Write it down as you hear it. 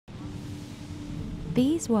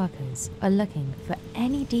These workers are looking for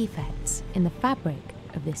any defects in the fabric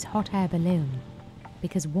of this hot air balloon,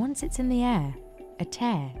 because once it's in the air, a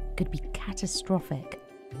tear could be catastrophic.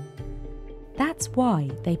 That's why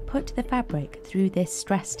they put the fabric through this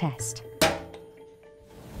stress test.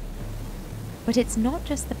 But it's not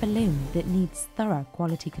just the balloon that needs thorough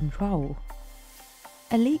quality control.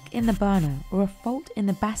 A leak in the burner or a fault in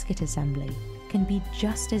the basket assembly can be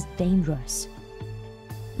just as dangerous.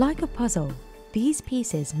 Like a puzzle, these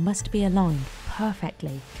pieces must be aligned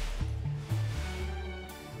perfectly.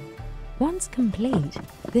 Once complete,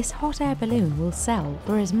 this hot air balloon will sell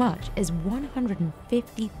for as much as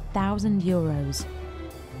 €150,000.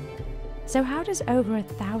 So how does over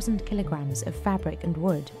 1,000 kilograms of fabric and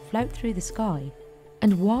wood float through the sky?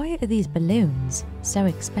 And why are these balloons so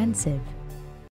expensive?